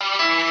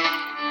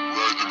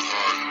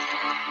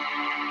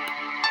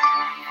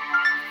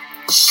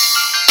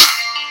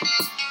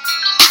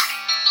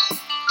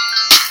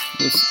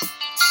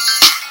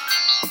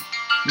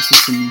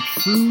some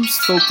true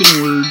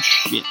spoken word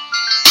shit.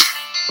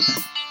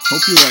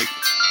 Hope you like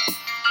it.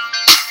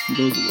 It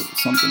goes a little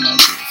something like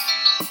this.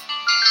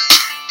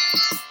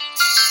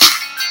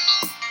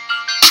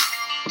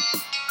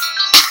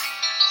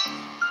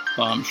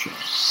 Bombshell.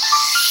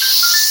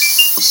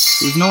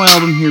 There's no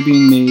album here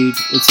being made,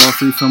 it's all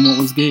free from what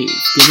was gave.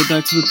 Give it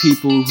back to the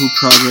people who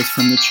progress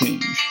from the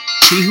change.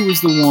 He who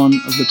is the one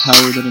of the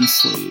power that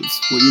enslaves.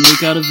 What you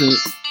make out of it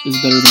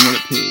is better than what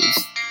it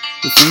pays.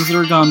 The things that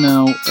are gone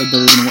now are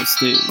better than what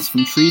stays.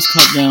 From trees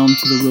cut down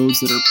to the roads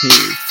that are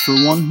paved. For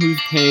one who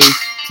pay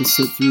to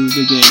sit through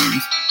the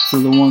games. For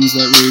the ones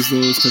that raise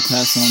those to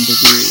pass on the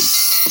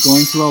grades.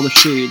 Going through all the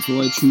shades,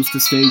 will I choose to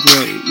stay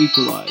gray,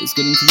 equilized,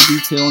 getting to the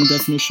detail and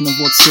definition of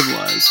what's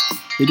civilized.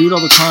 They do it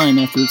all the time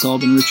after it's all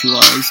been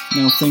ritualized.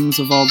 Now things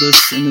of all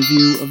this in the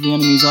view of the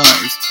enemy's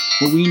eyes.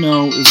 What we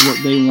know is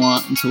what they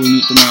want until we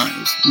meet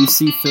demise. We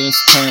see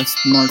fast past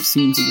marked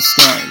seams of the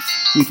skies.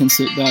 We can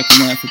sit back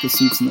and laugh at the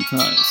suits and the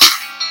ties.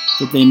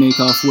 But they make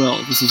off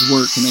well, this is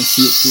work and I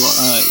see it through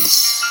our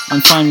eyes.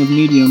 I'm fine with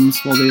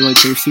mediums while they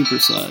like their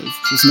supersized.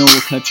 This no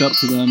will catch up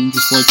to them,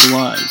 just like the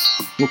lies.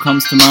 What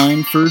comes to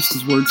mind first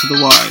is word to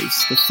the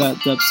wise. The fat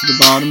depths of the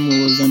bottom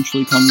will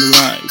eventually come to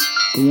rise.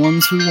 The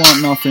ones who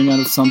want nothing out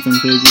of something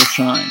big will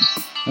shine.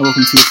 I walk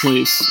into a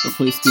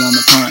place beyond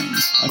the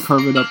pines. I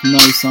carve it up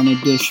nice on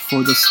a dish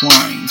for the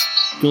swines.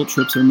 Guilt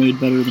trips are made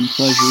better than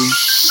pleasure.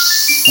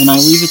 And I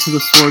leave it to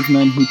the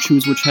swordsmen who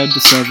choose which head to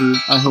sever.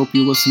 I hope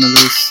you listen to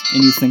this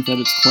and you think that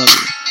it's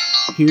clever.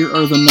 Here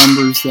are the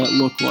numbers that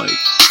look like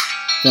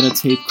that a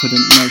tape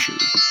couldn't measure.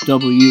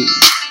 W.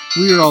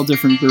 We are all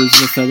different birds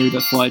of a feather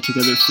that fly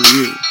together for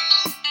you.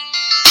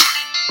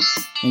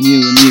 And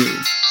you, and you.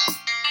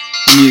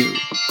 And you.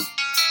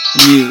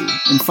 And you.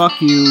 And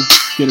fuck you,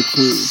 get a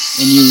clue.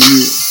 And you, and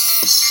you.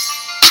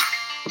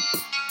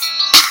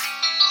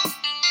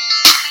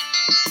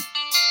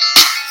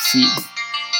 See.